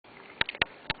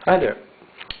Hi there,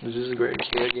 this is Greg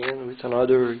here again with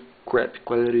another graphic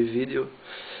quality video,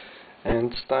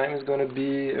 and this time is gonna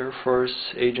be Air Force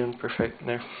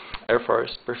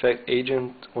Perfect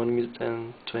Agent 1 minute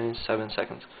and 27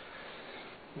 seconds.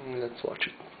 Let's watch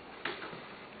it.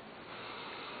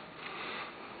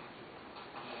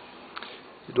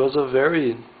 It was a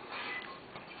very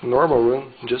normal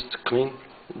run, just clean.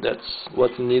 That's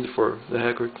what you need for the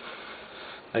record,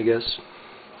 I guess.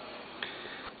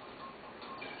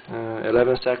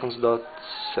 11 seconds dot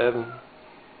 7,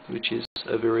 which is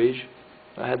average.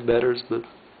 I had betters, but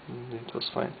it was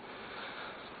fine.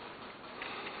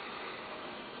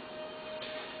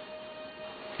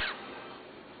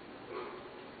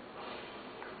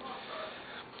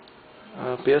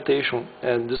 Pay attention,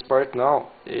 and this part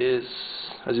now is,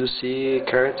 as you see,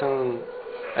 Carrington.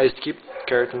 I skipped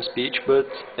Carrington's speech, but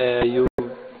you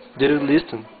didn't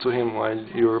listen to him while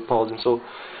you were pausing. So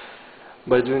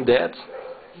by doing that,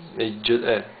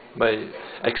 by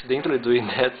accidentally doing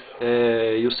that,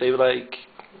 you save like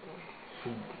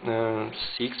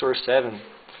 6 or 7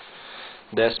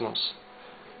 decimals,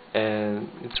 and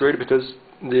it's weird because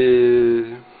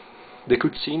the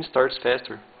cutscene starts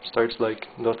faster, starts like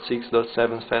 .6,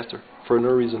 .7 faster for no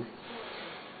reason.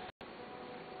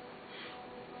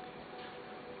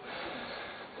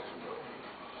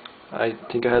 I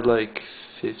think I had like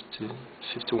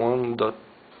 51.3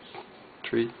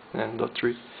 and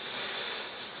 .3,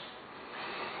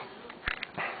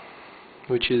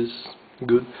 which is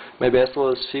good. My best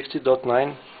was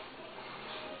 50.9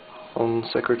 on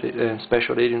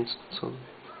special agents. So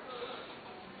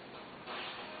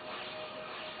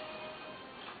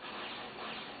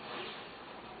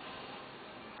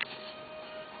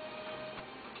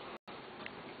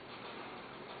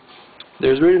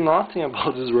there's really nothing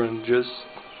about this run, just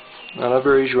an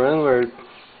average run where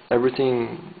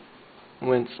everything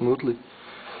went smoothly.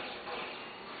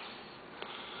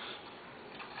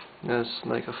 Yes,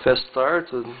 like a fast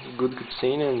start, a good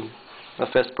cutscene, and a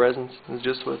fast presence. It's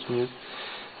just what you need.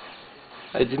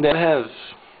 I didn't have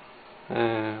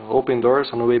open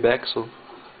doors on the way back, so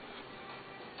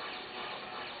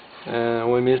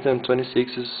 1 minute and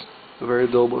 26 is very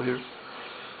doable here.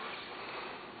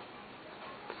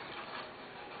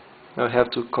 I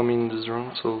have to come in this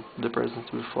room, so the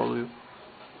president will follow you.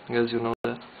 I guess you know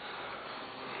that.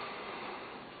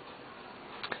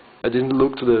 I didn't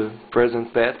look to the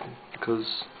present path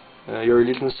because your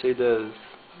religion say that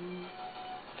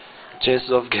chances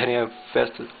of getting a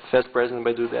fast present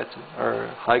by doing that are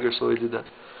higher, so I did that.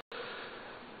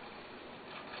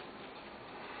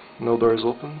 No doors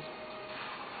open.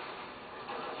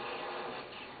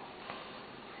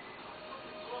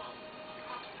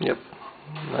 Yep.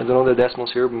 I don't know the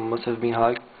decimals here, but must have been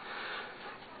high.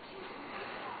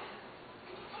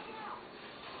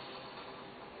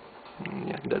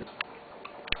 Yeah, that